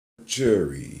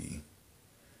Cherry,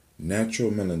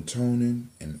 natural melatonin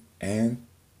and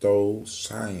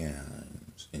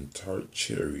anthocyanins in tart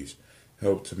cherries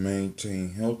help to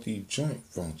maintain healthy joint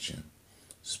function,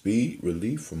 speed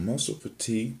relief from muscle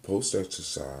fatigue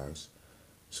post-exercise,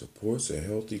 supports a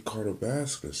healthy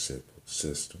cardiovascular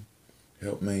system,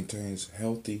 help maintains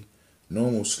healthy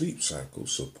normal sleep cycle,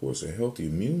 supports a healthy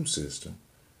immune system,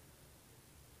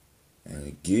 and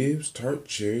it gives tart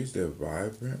cherries their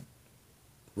vibrant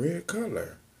red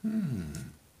color.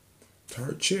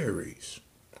 Tart cherries.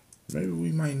 Maybe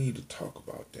we might need to talk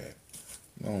about that.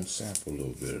 I'm gonna sample a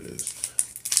little bit of this.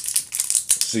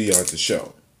 See y'all at the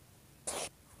show.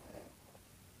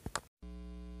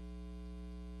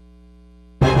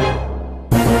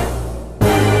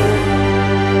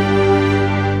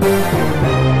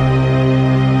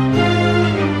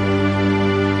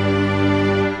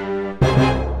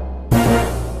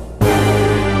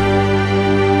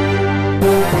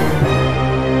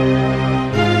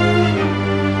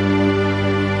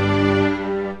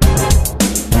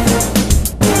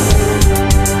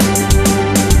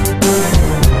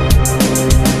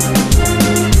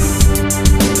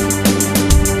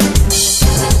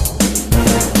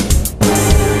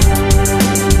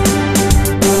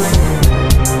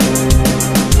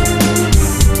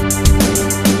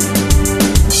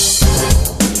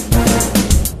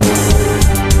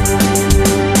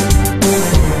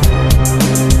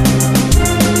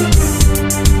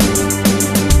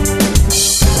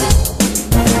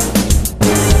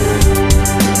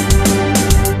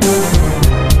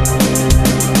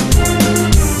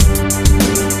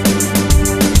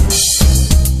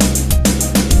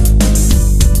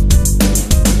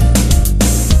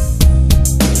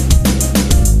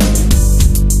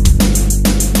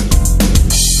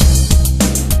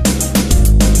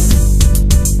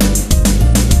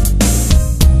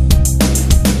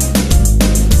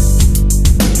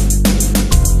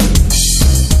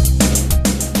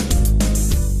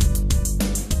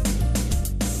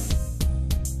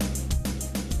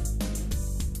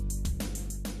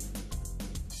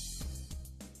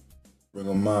 Bring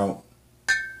them out.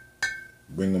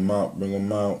 Bring them out. Bring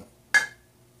them out.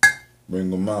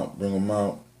 Bring them out. Bring them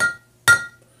out.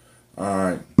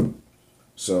 Alright.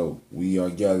 So, we are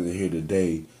gathered here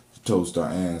today to toast our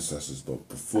ancestors. But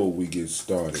before we get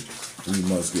started, we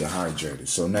must get hydrated.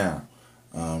 So now,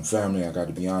 family, I got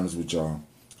to be honest with y'all.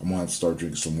 I'm going to have to start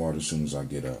drinking some water as soon as I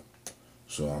get up.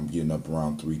 So, I'm getting up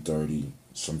around 3:30,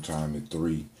 sometime at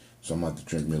 3. So I'm going to have to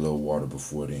drink me a little water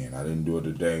before then. I didn't do it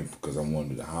today because I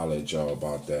wanted to holler at y'all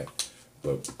about that.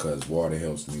 But because water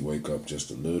helps me wake up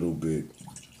just a little bit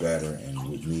better. And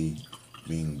with me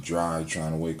being dry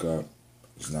trying to wake up,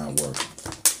 it's not working.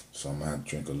 So I'm going to have to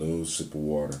drink a little sip of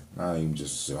water. Not even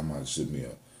just a sip. I'm going to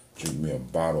drink me a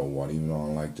bottle of water, even though I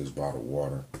don't like this bottle of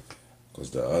water.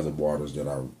 Because the other waters that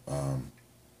I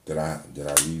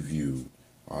reviewed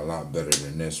are a lot better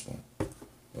than this one.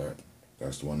 But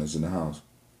that's the one that's in the house.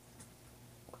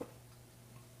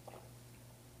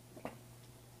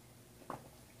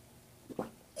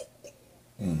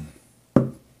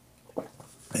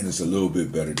 And it's a little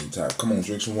bit better than tap. Come on,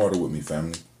 drink some water with me,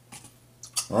 family.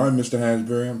 All right, Mr.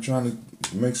 Hasbury, I'm trying to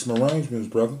make some arrangements,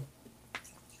 brother.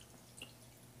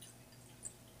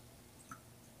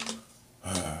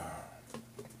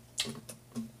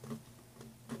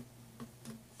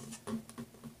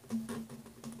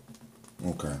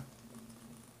 Okay.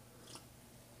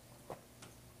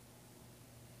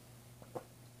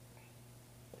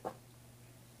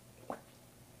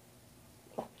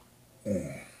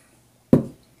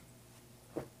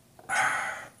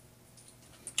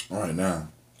 All right, now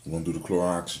we're gonna do the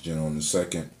chloroxygen on the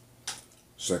second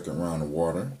round of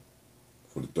water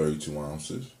for the 32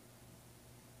 ounces.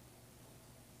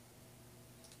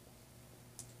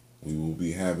 We will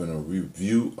be having a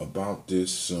review about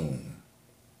this soon.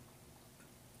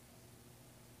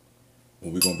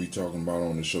 What we're gonna be talking about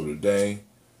on the show today,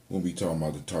 we'll be talking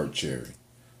about the tart cherry.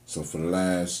 So for the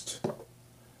last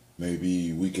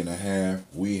maybe week and a half,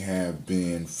 we have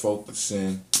been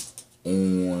focusing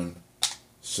on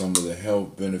some of the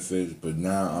health benefits, but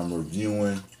now I'm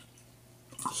reviewing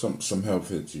some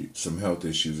health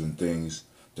issues and things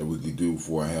that we can do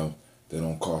for our health that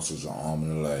don't cost us an arm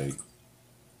and a leg.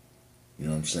 You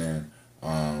know what I'm saying?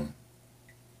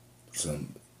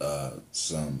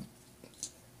 Some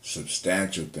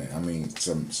substantial thing. I mean,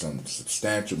 some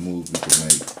substantial moves we can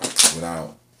make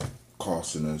without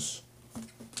costing us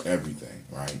everything,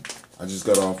 right? I just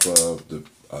got off of the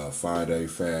 5-day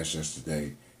fast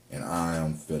yesterday, and I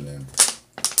am feeling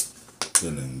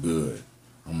good.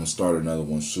 I'm gonna start another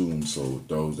one soon. So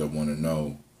those that want to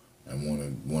know and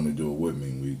want to do it with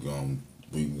me, we gonna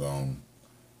we gonna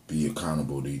be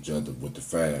accountable to each other with the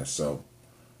fast. So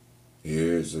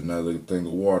here's another thing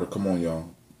of water. Come on, y'all.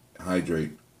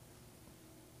 Hydrate.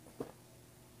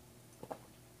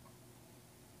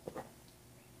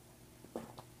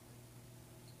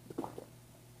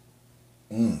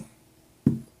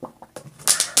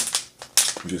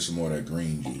 Get some more of that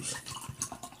green juice.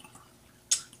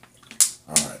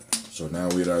 Alright, so now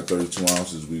we're at our 32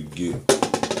 ounces. We get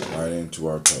right into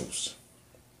our toast.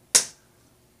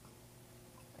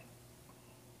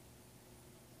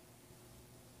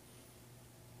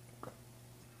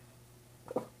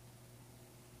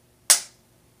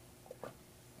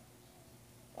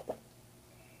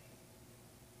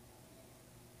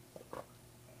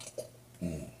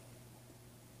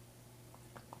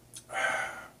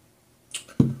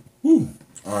 Whew.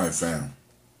 Alright, fam.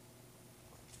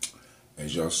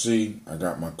 As y'all see, I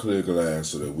got my clear glass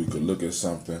so that we could look at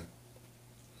something.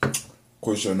 Of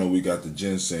course, y'all know we got the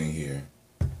ginseng here.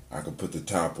 I could put the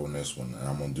top on this one, and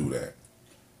I'm going to do that.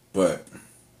 But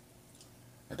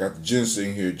I got the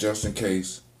ginseng here just in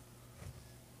case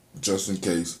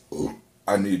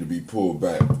I need to be pulled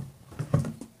back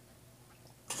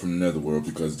from the netherworld,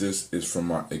 because this is from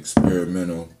my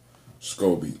experimental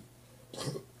SCOBY.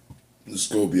 The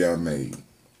SCOBY I made.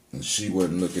 And she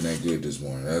wasn't looking that good this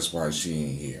morning. That's why she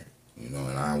ain't here. You know,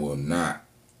 and I will not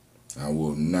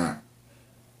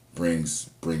bring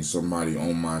somebody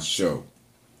on my show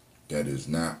that is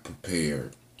not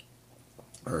prepared.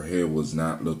 Her hair was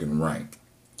not looking right.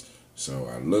 So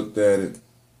I looked at it.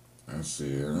 I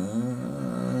said,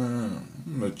 I'm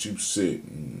gonna let you sit,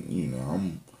 and you know,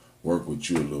 I'm work with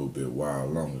you a little bit while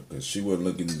longer, because she wasn't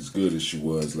looking as good as she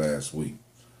was last week.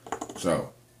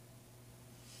 So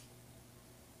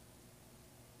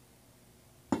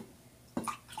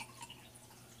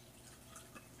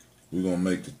we're gonna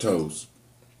make the toast,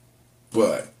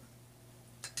 but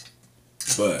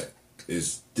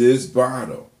it's this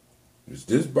bottle.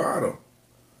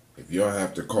 If y'all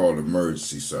have to call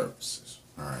emergency services,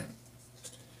 all right.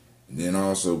 And then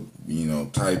also, you know,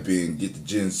 type in get the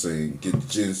ginseng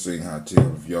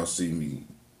hotel if y'all see me.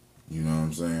 You know what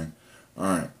I'm saying? All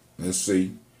right. Let's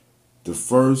see. The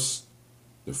first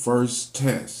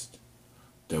test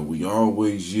that we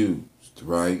always used,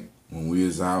 right, when we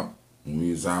was out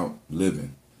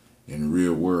living in the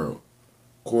real world,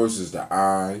 of course, is the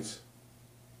eyes.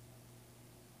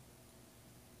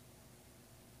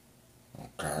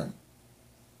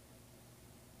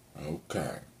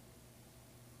 Okay.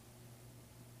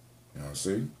 Now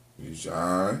see, use your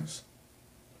eyes.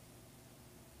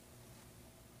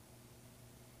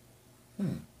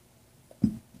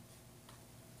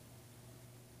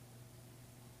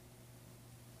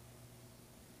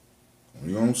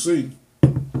 We gonna see.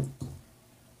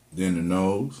 Then the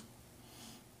nose.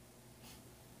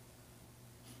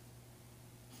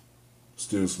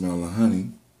 Still smell of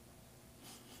honey.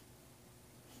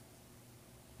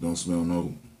 Don't smell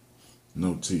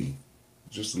no tea.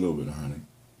 Just a little bit of honey.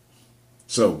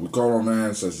 So we call on the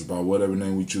ancestors by whatever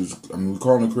name we choose. I mean, we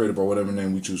call on the Creator by whatever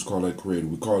name we choose to call that Creator.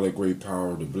 We call that great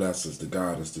power to bless us, to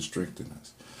guide us, to strengthen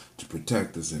us, to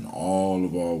protect us in all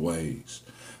of our ways.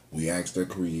 We ask that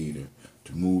Creator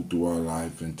to move through our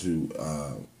life and to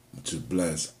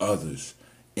bless others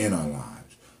in our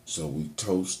lives. So we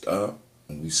toast up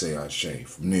and we say Ashe.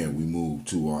 From there we move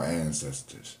to our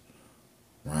ancestors,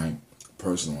 right?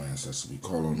 Personal ancestors. We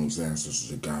call on those ancestors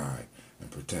to guide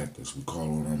and protect us. We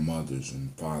call on our mothers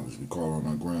and fathers. We call on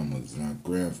our grandmothers and our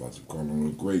grandfathers. We call on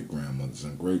our great-grandmothers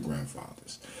and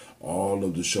great-grandfathers. All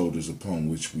of the shoulders upon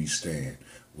which we stand.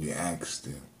 We ask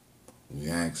them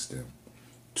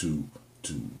to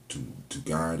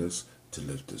guide us, to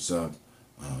lift us up,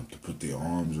 to put their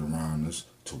arms around us,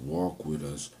 to walk with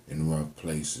us in rough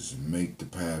places and make the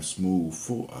path smooth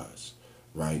for us,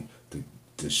 right?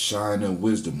 To shine their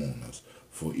wisdom on us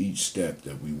for each step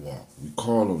that we walk. We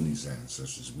call on these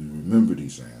ancestors. We remember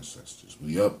these ancestors.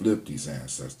 We uplift these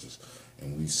ancestors.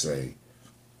 And we say,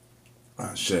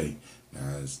 Ashe.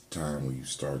 Now it's time when you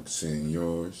start saying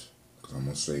yours. Because I'm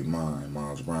going to say mine.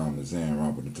 Miles Brown, Lizanne,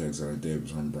 Robert and Tex, Allen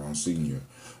Davis, Herman Brown Sr.,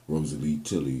 Rosalie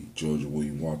Tilley, Georgia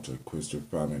William Walter, Christopher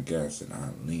Fallon Gaston,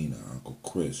 Aunt Lena, Uncle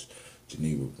Chris,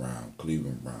 Geneva Brown,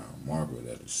 Cleveland Brown, Margaret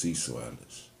Ellis, Cecil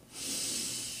Ellis.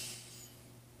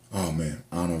 Oh man,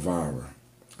 Aunt Elvira,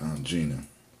 Aunt Gina,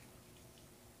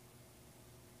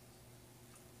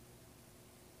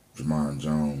 Jamon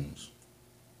Jones,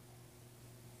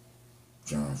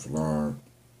 John Flard,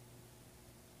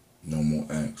 No More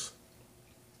X,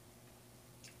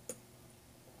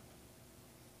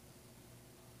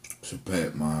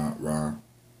 Chapat Ma Ra,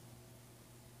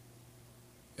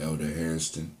 Elder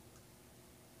Harrison,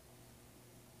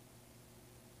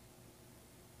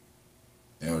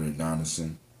 Elder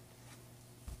Donaldson,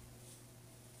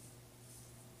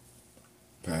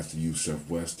 Pastor Yusuf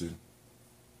Weston,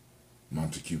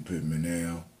 Montague Pittman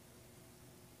L,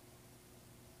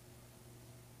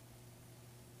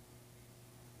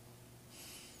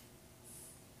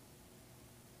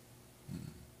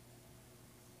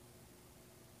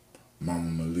 Mama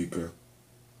Malika.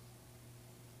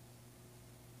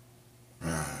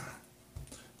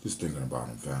 Just thinking about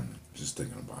them, family. Just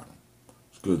thinking about them.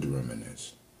 It's good to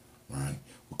reminisce, right?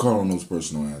 We call on those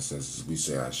personal ancestors. We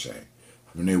say Ashe.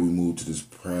 From there, we move to this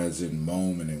present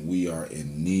moment, and we are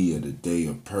in need of the day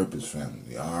of purpose,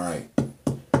 family. All right.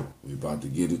 We about to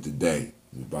get it today.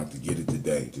 We about to get it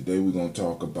today. Today, we're going to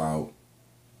talk about,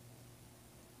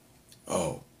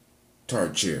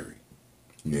 tart cherry.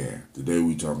 Yeah, today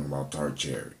we talking about tart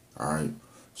cherry. All right.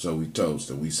 So we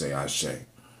toast and we say Ashe.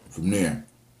 From there,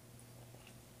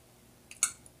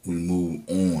 we move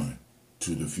on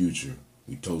to the future.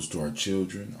 We toast to our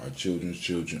children's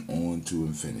children, on to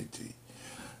infinity.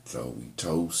 So we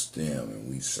toast them and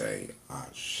we say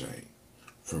Ashe.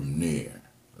 From there,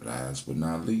 last but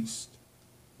not least,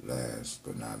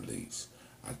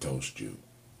 I toast you.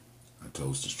 I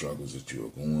toast the struggles that you are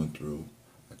going through.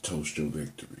 I toast your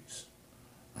victories.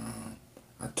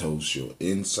 I toast your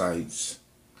insights.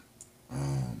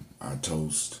 I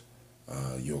toast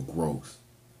your growth.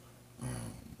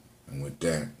 And with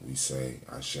that, we say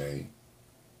Ashe,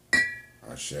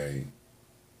 Ashe,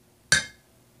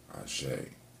 Ashe.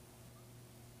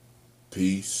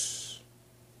 Peace,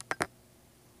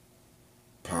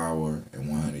 power, and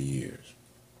 100 years.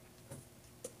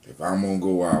 If I'm going to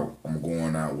go out, I'm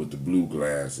going out with the blue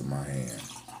glass in my hand.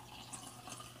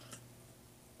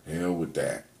 Hell with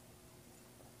that.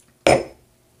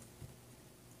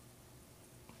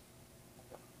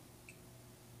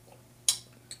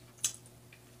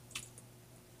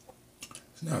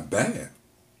 It's not bad.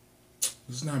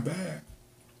 It's not bad.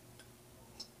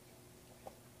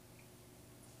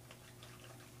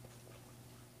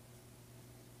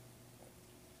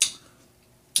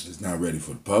 It's not ready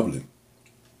for the public.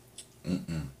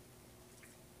 Mm-mm.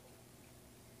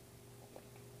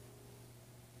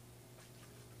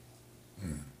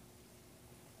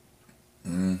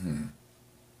 Mm-hmm.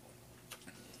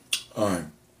 All right.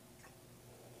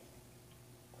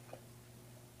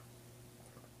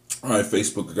 All right,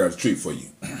 Facebook, I got a treat for you.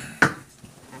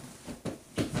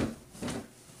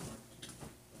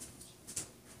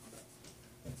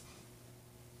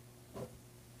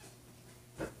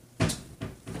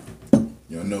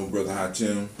 Y'all know Brother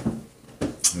Hatim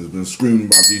has been screaming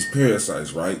about these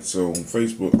parasites, right? So on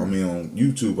on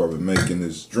YouTube, I've been making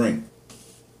this drink.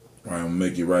 Right, I'm gonna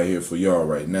make it right here for y'all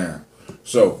right now.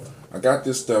 So I got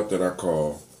this stuff that I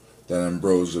call that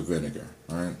Ambrosia vinegar,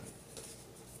 right?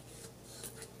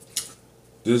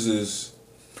 This is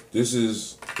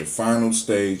the final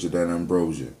stage of that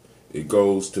ambrosia. It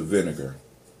goes to vinegar.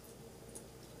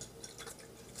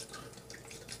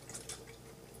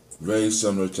 Very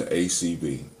similar to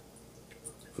ACV.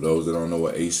 For those that don't know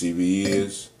what ACV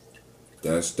is,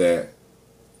 that's that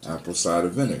apple cider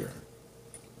vinegar.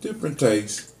 Different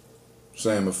taste,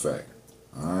 same effect.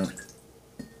 Alright?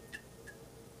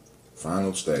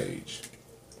 Final stage.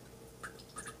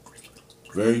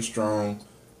 Very strong,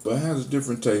 but it has a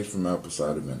different taste from apple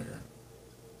cider vinegar.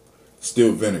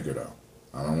 Still vinegar though.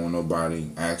 I don't want nobody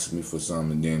asking me for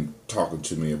something and then talking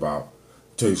to me about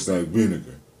tastes like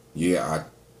vinegar. Yeah, I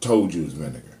told you it's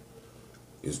vinegar.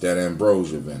 It's that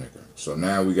ambrosia vinegar. So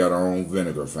now we got our own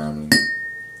vinegar, family.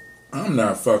 I'm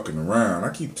not fucking around. I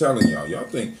keep telling y'all. Y'all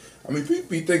think, people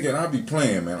be thinking I be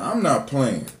playing, man. I'm not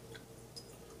playing.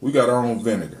 We got our own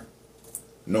vinegar.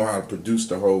 Know how to produce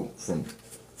the whole from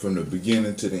the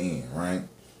beginning to the end, right?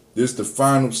 This is the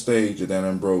final stage of that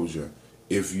ambrosia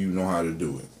if you know how to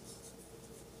do it.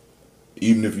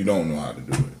 Even if you don't know how to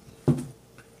do it.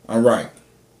 All right.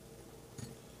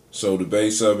 So the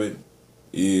base of it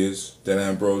is that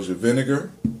ambrosia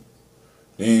vinegar.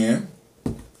 Then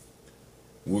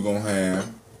we're going to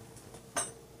have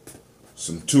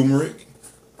some turmeric.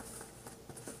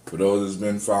 For those that's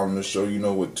been following the show, you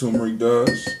know what turmeric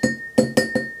does.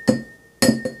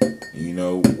 You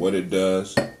know what it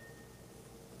does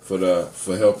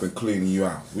for helping cleaning you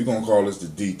out. We're going to call this the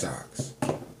detox.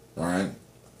 Right?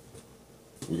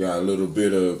 We got a little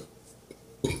bit of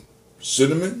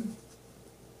cinnamon.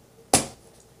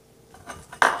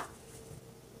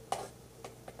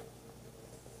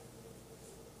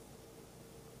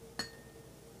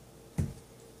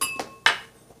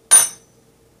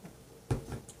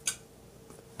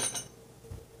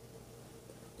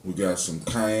 We got some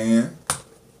cayenne.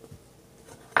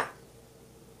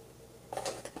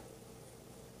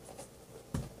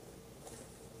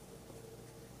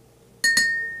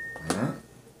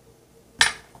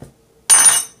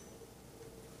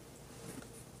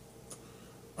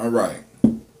 Alright.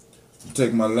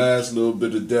 Take my last little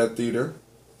bit of Death Eater.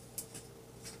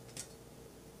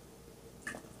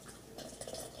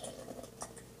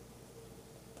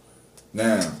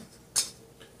 Now,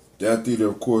 Death Eater,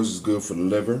 of course, is good for the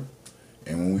liver.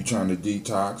 And when we're trying to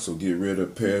detox or get rid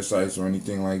of parasites or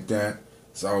anything like that,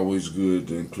 it's always good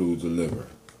to include the liver.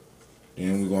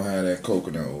 Then we're going to have that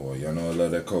coconut oil. Y'all know I love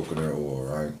that coconut oil,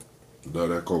 right? Love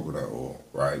that coconut oil,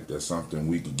 right? That's something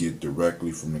we can get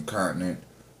directly from the continent.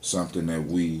 Something that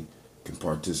we can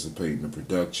participate in the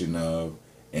production of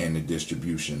and the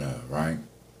distribution of, right?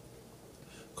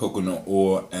 Coconut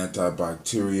oil,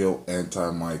 antibacterial,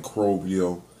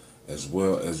 antimicrobial, as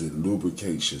well as it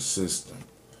lubricates your system.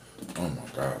 Oh my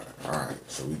God. Alright,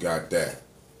 so we got that.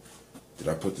 Did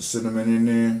I put the cinnamon in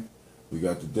there? We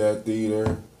got the Death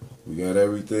Eater. We got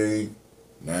everything.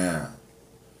 Now,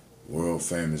 world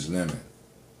famous lemon.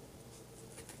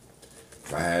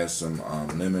 If I had some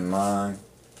lemon lime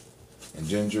and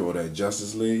ginger or that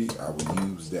Justice League, I would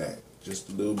use that. Just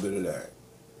a little bit of that.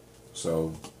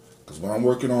 So, because what I'm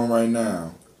working on right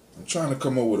now, I'm trying to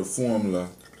come up with a formula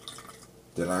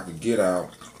that I could get out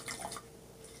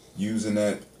using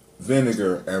that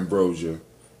vinegar ambrosia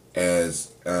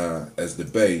as the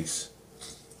base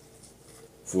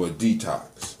for a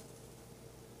detox.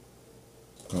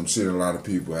 I'm seeing a lot of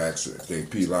people ask me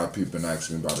about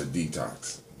a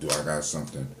detox. Do I got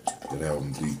something that help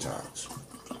them detox?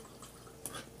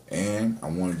 And I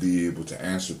want to be able to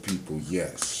answer people,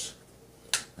 yes,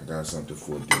 I got something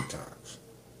for a detox.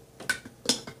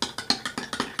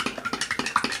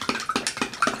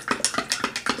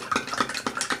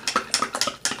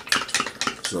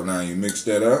 So now you mix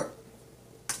that up.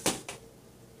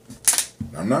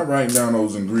 I'm not writing down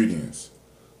those ingredients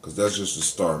because that's just a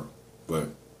start, but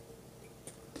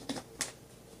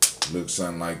it looks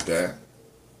something like that.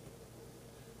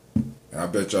 And I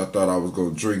bet y'all thought I was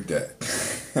going to drink that.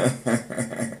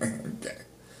 Okay.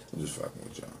 I'm just fucking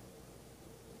with y'all.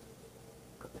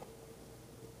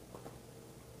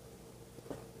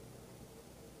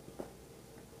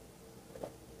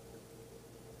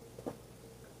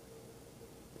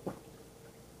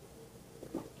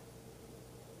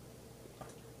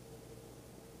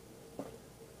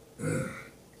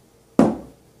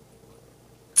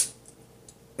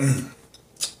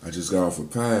 I just got off a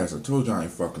pass. I told you I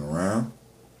ain't fucking around.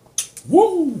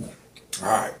 Woo!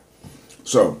 Alright.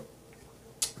 So,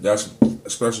 that's a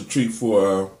special treat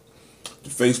for the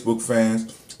Facebook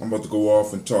fans. I'm about to go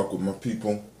off and talk with my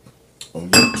people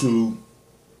on YouTube.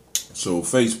 So,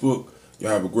 Facebook,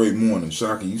 y'all have a great morning.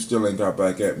 Shaka, you still ain't got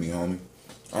back at me, homie.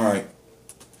 Alright.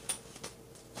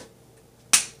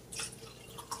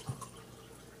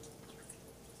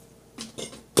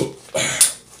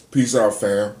 Peace out,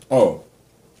 fam. Oh,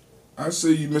 I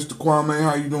see you, Mr. Kwame.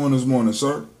 How you doing this morning,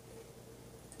 sir?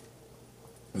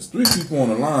 There's 3 people on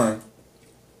the line.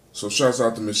 So shouts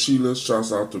out to Miss Sheila.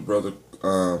 Shouts out to Brother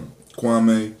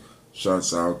Kwame.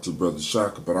 Shouts out to Brother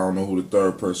Shaka. But I don't know who the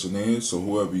 3rd person is. So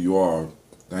whoever you are,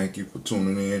 thank you for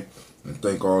tuning in. And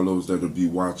thank all those that will be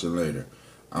watching later.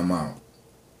 I'm out.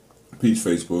 Peace,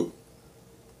 Facebook.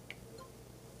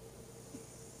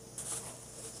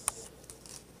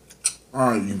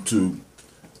 Alright, YouTube.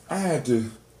 I had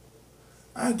to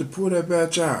pour that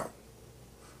batch out.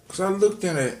 Cause I looked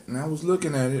at it and I was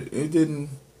looking at it.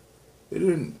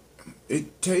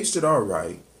 It tasted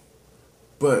alright,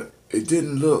 but it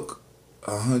didn't look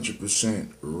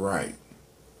 100% right.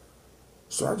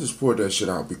 So I just poured that shit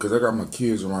out because I got my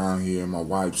kids around here and my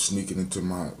wife sneaking into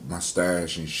my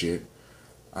stash and shit.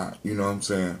 You know what I'm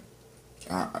saying?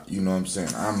 You know what I'm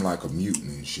saying? I'm like a mutant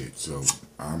and shit, so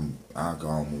I can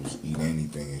almost eat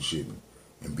anything and shit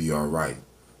and be alright.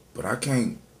 But I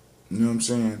can't, you know what I'm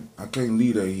saying? I can't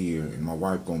leave her here and my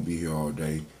wife gonna be here all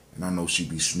day and I know she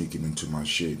be sneaking into my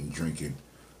shit and drinking,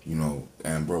 you know,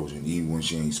 Ambrosia, even when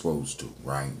she ain't supposed to,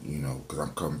 right? You know, because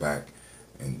I'm coming back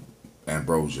and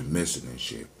Ambrosia missing and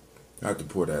shit. I have to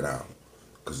pour that out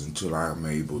because until I'm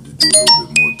able to do a little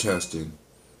bit more testing,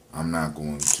 I'm not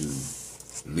going to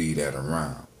leave that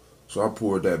around. So I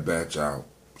poured that batch out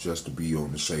just to be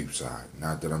on the safe side.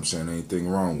 Not that I'm saying anything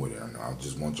wrong with it. I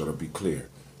just want y'all to be clear.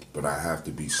 But I have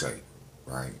to be safe,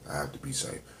 right? I have to be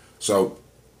safe. So,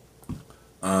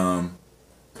 y'all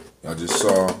just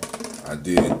saw I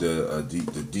did the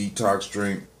detox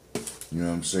drink. You know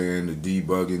what I'm saying? The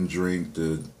debugging drink,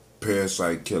 the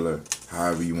parasite killer,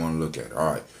 however you want to look at it.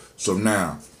 All right. So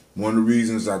now, one of the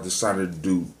reasons I decided to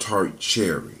do Tart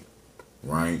cherry,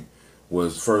 right,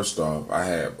 was first off, I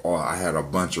had a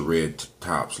bunch of red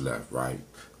tops left, right?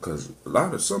 Because I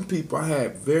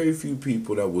had very few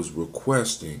people that was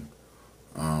requesting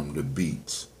the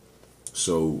beets.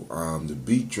 So the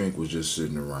beet drink was just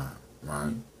sitting around,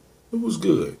 right? It was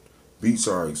good. Beets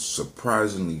are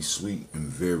surprisingly sweet and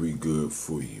very good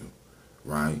for you,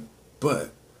 right?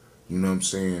 But you know what I'm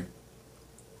saying?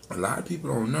 A lot of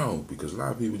people don't know because a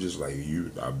lot of people just like I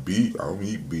don't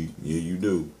eat beet. Yeah, you do.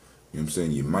 You know what I'm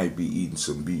saying? You might be eating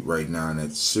some beet right now in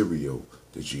that cereal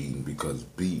that you're eating because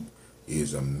beet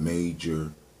is a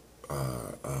major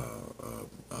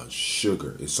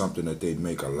sugar. It's something that they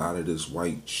make a lot of this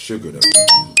white sugar that we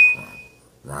use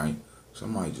from, right?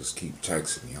 Somebody just keep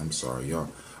texting me. I'm sorry, y'all.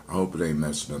 I hope it ain't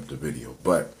messing up the video.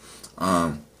 But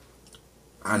I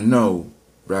know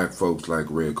black folks like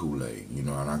red Kool-Aid, you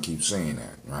know, and I keep saying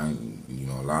that, right? You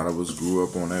know, a lot of us grew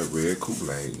up on that red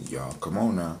Kool-Aid. Y'all, come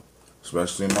on now.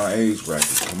 Especially in my age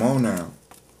bracket. Come on now.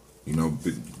 You know,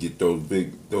 get those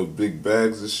big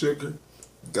bags of sugar.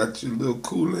 Got your little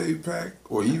Kool-Aid pack,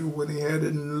 or even when they had it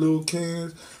in the little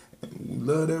cans. We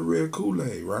love that red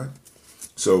Kool-Aid, right?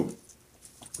 So,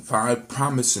 5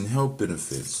 promising health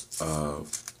benefits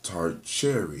of Tart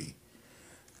Cherry.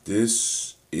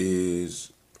 This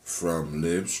is from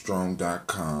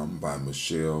livestrong.com by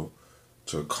Michelle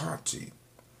Turcotti.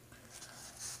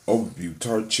 Overview: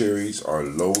 Tart cherries are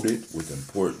loaded with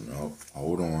important. Oh,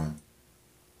 hold on.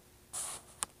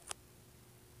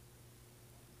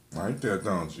 Right there,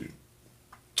 don't you?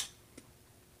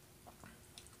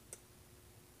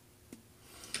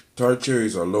 Tart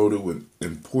cherries are loaded with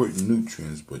important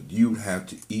nutrients, but you'd have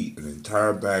to eat an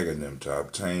entire bag of them to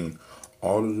obtain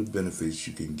all of the benefits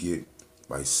you can get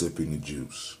by sipping the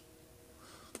juice.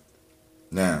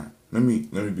 Now, let me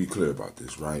be clear about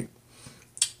this, right?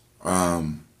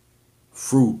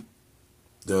 Fruit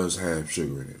does have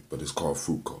sugar in it, but it's called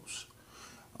fructose.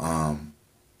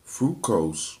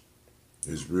 Fructose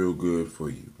is real good for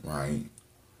you, right?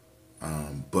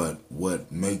 But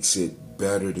what makes it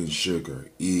better than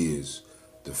sugar is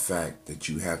the fact that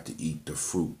you have to eat the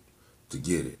fruit to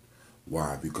get it.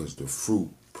 Why? Because the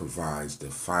fruit provides the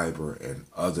fiber and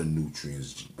other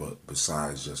nutrients, but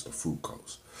besides just the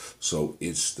fructose. So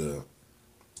it's the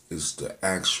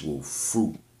actual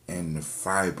fruit and the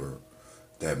fiber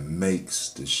that makes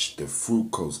the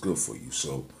fructose good for you.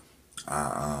 So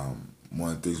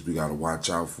one of the things we gotta watch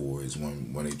out for is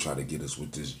when they try to get us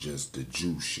with this just the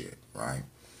juice shit, right?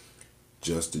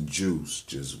 Just the juice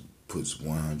just puts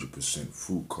 100%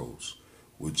 fructose,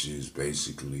 which is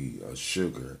basically a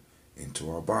sugar,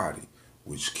 into our body,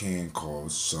 which can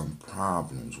cause some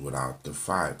problems without the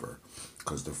fiber,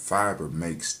 because the fiber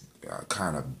makes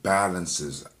kind of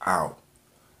balances out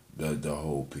the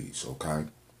whole piece. Okay,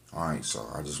 all right. So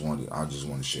I just want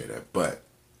to share that. But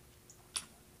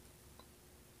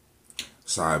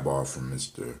sidebar from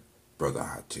Mr. Brother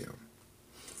Hatim.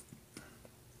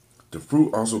 The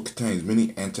fruit also contains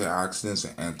many antioxidants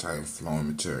and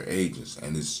anti-inflammatory agents,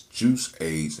 and its juice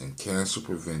aids in cancer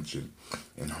prevention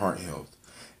and heart health,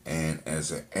 and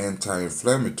as an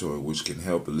anti-inflammatory, which can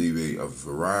help alleviate a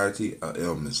variety of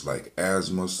ailments like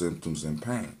asthma symptoms and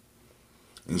pain.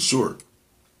 In short,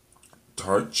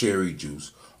 Tart cherry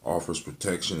juice offers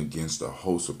protection against a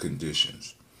host of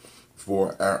conditions.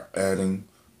 Before adding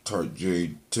Tart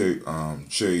cherry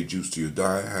juice to your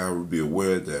diet, however, be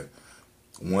aware that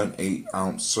 1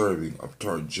 8-ounce serving of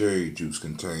Tart cherry juice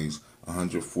contains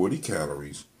 140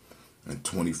 calories and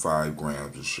 25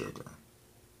 grams of sugar.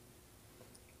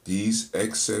 These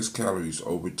excess calories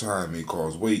over time may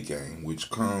cause weight gain, which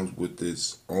comes with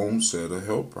its own set of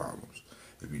health problems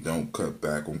if you don't cut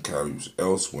back on calories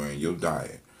elsewhere in your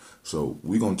diet. So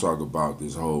we're gonna talk about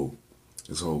this whole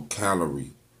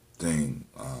calorie thing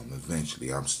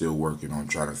eventually. I'm still working on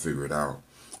trying to figure it out,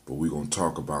 but we're gonna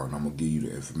talk about, and I'm gonna give you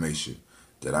the information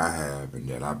that I have and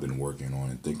that I've been working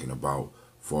on and thinking about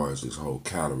as far as this whole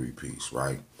calorie piece,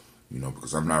 right? You know,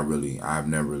 because I've never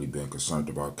really been concerned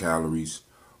about calories,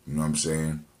 you know what I'm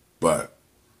saying? But,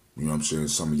 you know what I'm saying,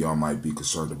 some of y'all might be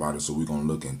concerned about it, so we're going to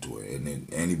look into it. And then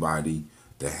anybody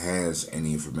that has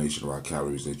any information about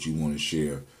calories that you want to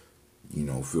share, you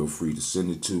know, feel free to send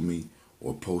it to me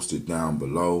or post it down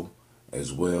below,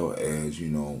 as well as, you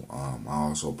know, I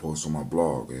also post on my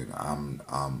blog, and I'm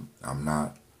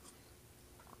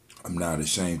not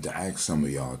ashamed to ask some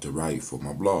of y'all to write for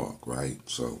my blog, right?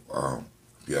 So,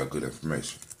 if you have good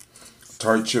information.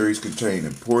 Tart cherries contain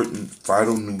important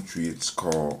phytonutrients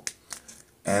called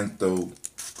anthocyanins.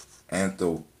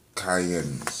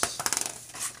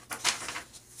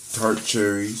 Tart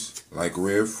cherries, like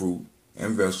red fruit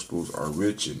and vegetables, are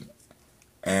rich in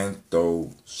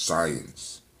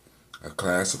anthocyanins, a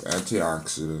class of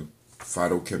antioxidant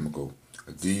phytochemical,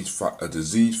 a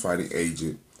disease-fighting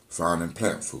agent found in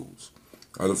plant foods.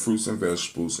 Other fruits and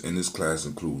vegetables in this class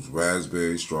include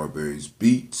raspberries, strawberries,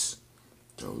 beets,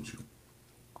 Told you.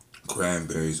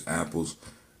 Cranberries, apples,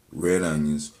 red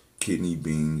onions, kidney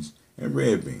beans, and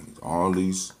red beans. All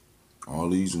these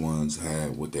ones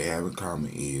have what they have in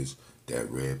common is that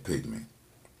red pigment.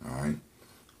 Alright?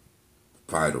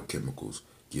 Phytochemicals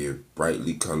give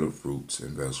brightly colored fruits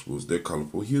and vegetables their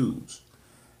colorful hues.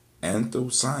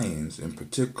 Anthocyanins in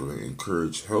particular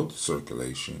encourage healthy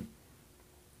circulation,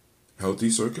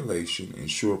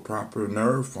 ensure proper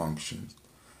nerve functions,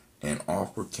 and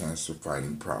offer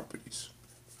cancer-fighting properties.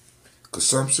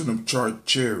 Consumption of Tart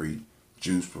cherry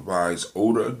juice provides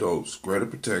older adults greater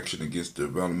protection against the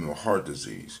development of heart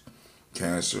disease,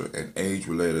 cancer, and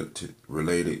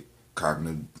age-related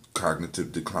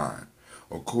cognitive decline.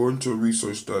 According to a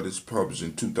research study published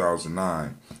in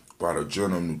 2009 by the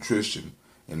Journal of Nutrition,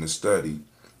 in the study,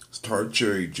 Tart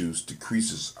cherry juice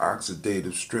decreases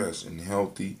oxidative stress in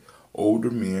healthy older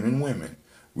men and women.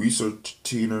 Research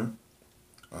Tina,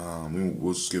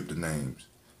 we'll skip the names.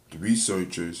 The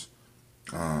researchers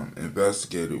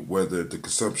investigated whether the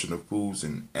consumption of foods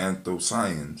and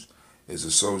anthocyanins is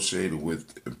associated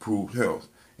with improved health.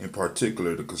 In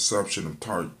particular, the consumption of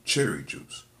Tart cherry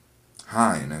juice,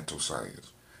 high in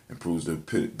anthocyanins, improves the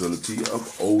ability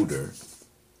of older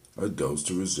adults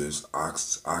to resist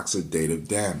oxidative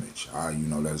damage.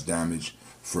 That's damage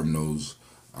from those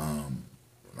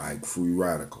like free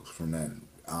radicals, from that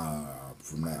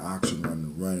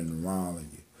oxygen running around in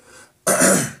you.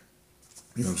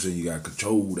 You know what I'm saying? You gotta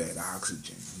control that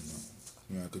oxygen.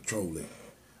 You gotta control it.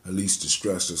 At least the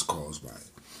stress that's caused by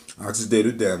it.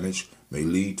 Oxidative damage may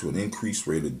lead to an increased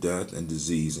rate of death and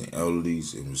disease in elderly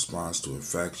in response to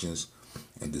infections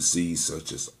and disease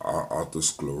such as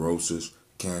atherosclerosis,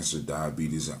 cancer,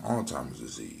 diabetes, and Alzheimer's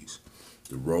disease.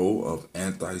 The role of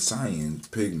anthocyanin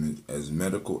pigment as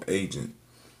medical agent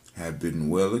have been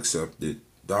well accepted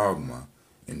dogma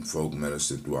in folk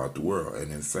medicine throughout the world,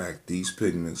 and in fact, these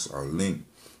pigments are linked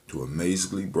to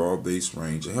amazingly broad-based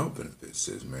range of health benefits,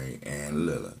 says Mary Ann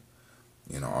Lilla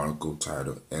in an article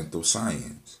titled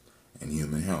Anthocyanins and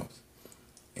Human Health,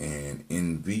 an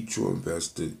in vitro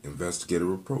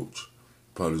investigative approach,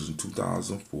 published in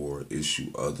 2004,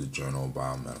 issue of the Journal of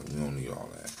Biomedical. We don't need all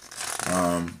that.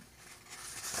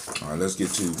 All right, let's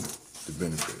get to the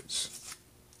benefits.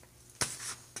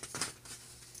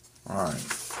 All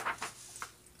right.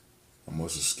 I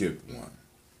must have skipped one.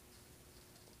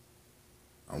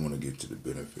 I want to get to the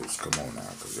benefits. Come on now,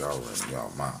 because y'all running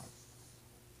y'all mouth.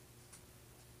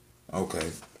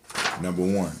 Okay. Number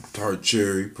one, Tart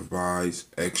cherry provides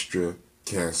extra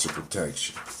cancer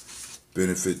protection.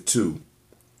 Benefit 2,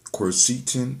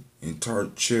 quercetin in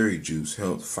Tart cherry juice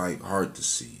helps fight heart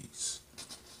disease.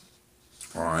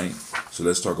 Alright, so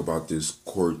let's talk about this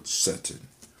quercetin.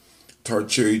 Tart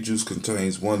cherry juice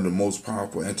contains one of the most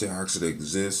powerful antioxidants that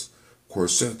exists,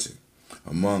 quercetin.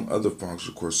 Among other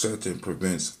functions, quercetin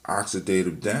prevents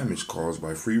oxidative damage caused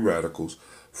by free radicals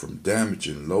from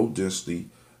damaging low-density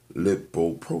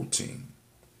lipoprotein,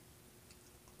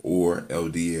 or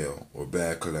LDL, or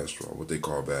bad cholesterol, what they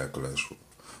call bad cholesterol.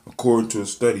 According to a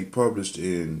study published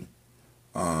in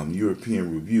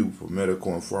European Review for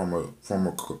Medical and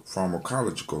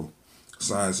Pharmacological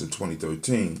Science in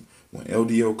 2013, when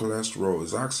LDL cholesterol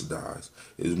is oxidized,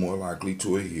 it is more likely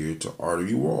to adhere to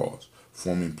artery walls,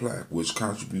 forming plaque, which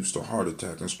contributes to heart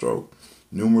attack and stroke.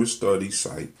 Numerous studies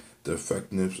cite the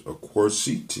effectiveness of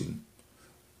quercetin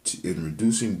in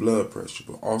reducing blood pressure,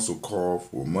 but also call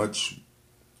for much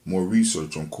more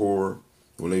research on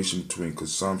correlation between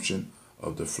consumption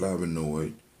of the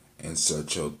flavonoid and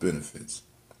such health benefits.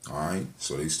 Alright,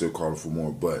 so they still call for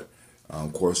more, but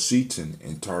quercetin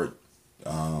in Tart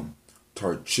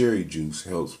cherry juice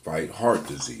helps fight heart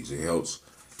disease.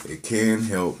 It can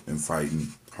help in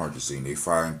fighting heart disease. They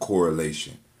find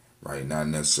correlation, right? Not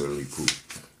necessarily proof.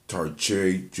 Tart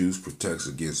cherry juice protects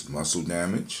against muscle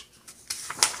damage.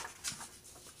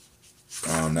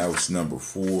 That was number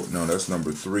 4. No, that's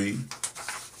number 3.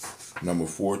 Number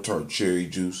 4, Tart cherry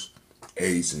juice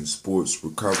aids in sports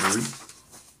recovery.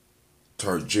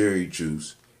 Tart cherry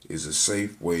juice is a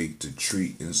safe way to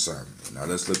treat insomnia. Now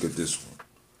let's look at this one.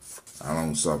 I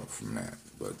don't suffer from that,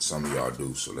 but some of y'all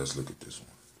do, so let's look at this one.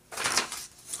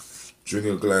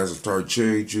 Drinking a glass of Tart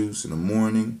cherry juice in the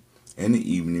morning and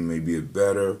the evening may be a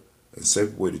better and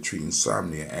safer way to treat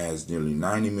insomnia. It adds nearly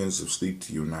 90 minutes of sleep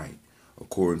to your night,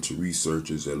 according to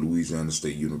researchers at Louisiana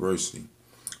State University.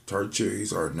 Tart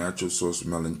cherries are a natural source of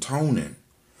melatonin,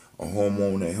 a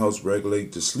hormone that helps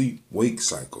regulate the sleep-wake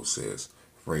cycle, says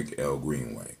Frank L.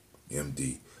 Greenway,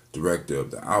 MD, director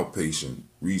of the outpatient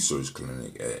research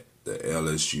clinic at the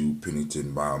LSU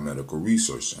Pennington Biomedical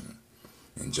Research Center.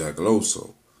 And Jack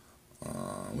Loso,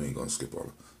 we ain't going to skip all of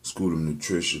it, School of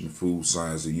Nutrition, Food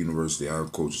Science, and University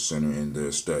Agriculture Center in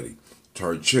their study.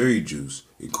 Tart cherry juice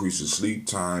increases sleep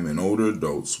time in older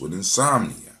adults with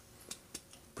insomnia.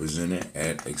 Presented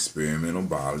at Experimental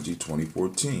Biology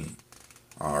 2014.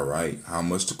 All right, how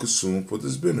much to consume for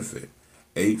this benefit?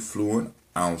 8 fluid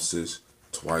ounces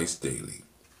twice daily.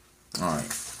 All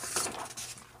right.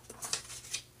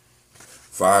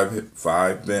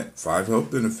 Five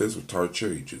health benefits with tart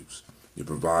cherry juice. It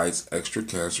provides extra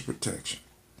cancer protection.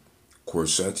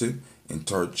 Quercetin in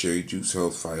tart cherry juice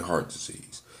helps fight heart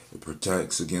disease. It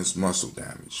protects against muscle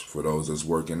damage for those that's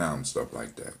working out and stuff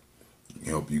like that. It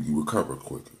helps you recover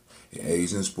quicker. It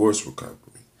aids in sports recovery.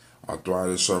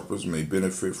 Arthritis sufferers may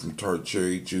benefit from tart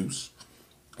cherry juice.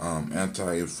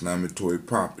 Anti-inflammatory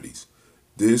properties.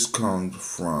 This comes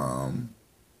from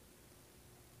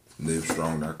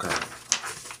livestrong.com.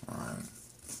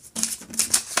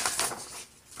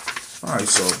 Alright,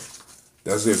 so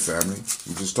that's it, family.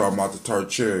 We just talking about the tart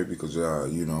cherry because,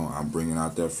 I'm bringing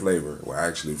out that flavor. Well,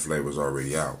 actually, the flavor's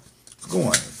already out. It's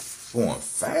going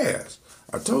fast.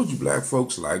 I told you black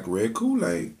folks like red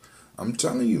Kool-Aid. I'm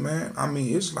telling you, man. I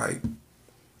mean, it's like,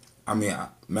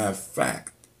 matter of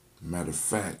fact,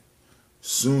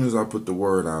 soon as I put the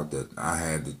word out that I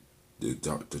had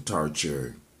the tart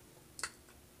cherry,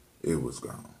 it was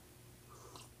gone.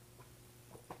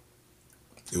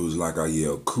 It was like I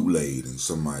yelled Kool-Aid and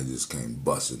somebody just came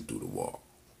busting through the wall.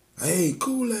 Hey,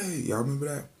 Kool-Aid. Y'all remember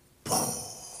that?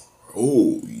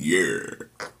 Oh, yeah.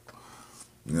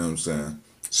 You know what I'm saying?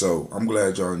 So, I'm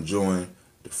glad y'all enjoying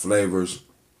the flavors.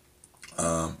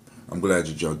 I'm glad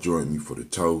that y'all joined me for the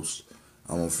toast.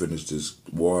 I'm going to finish this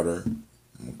water. I'm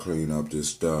going to clean up this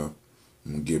stuff.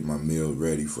 I'm going to get my meal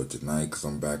ready for tonight because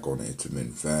I'm back on the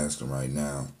intermittent fasting right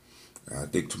now. I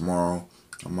think tomorrow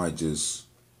I'm going to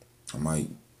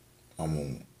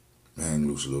hang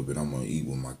loose a little bit. I'm going to eat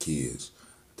with my kids. I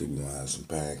think we're going to have some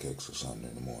pancakes or something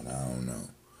in the morning. I don't know.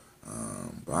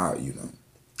 But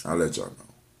I'll let y'all know.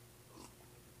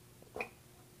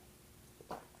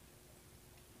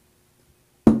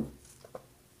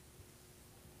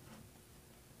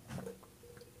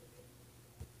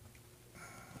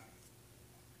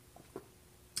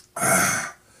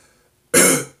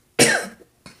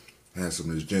 Had some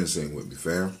of this ginseng with me,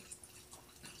 fam.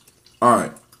 All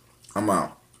right, I'm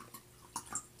out.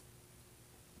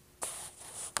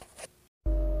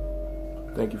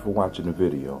 Thank you for watching the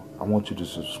video. I want you to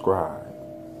subscribe.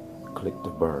 Click the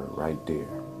bird right there,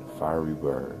 the fiery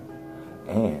bird.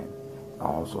 And I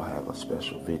also have a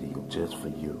special video just for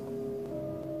you,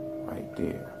 right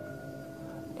there.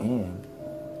 And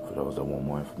for those that want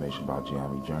more information about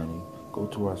Gye-Nyame Journey, go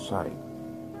to our site.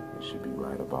 It should be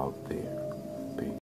right about there.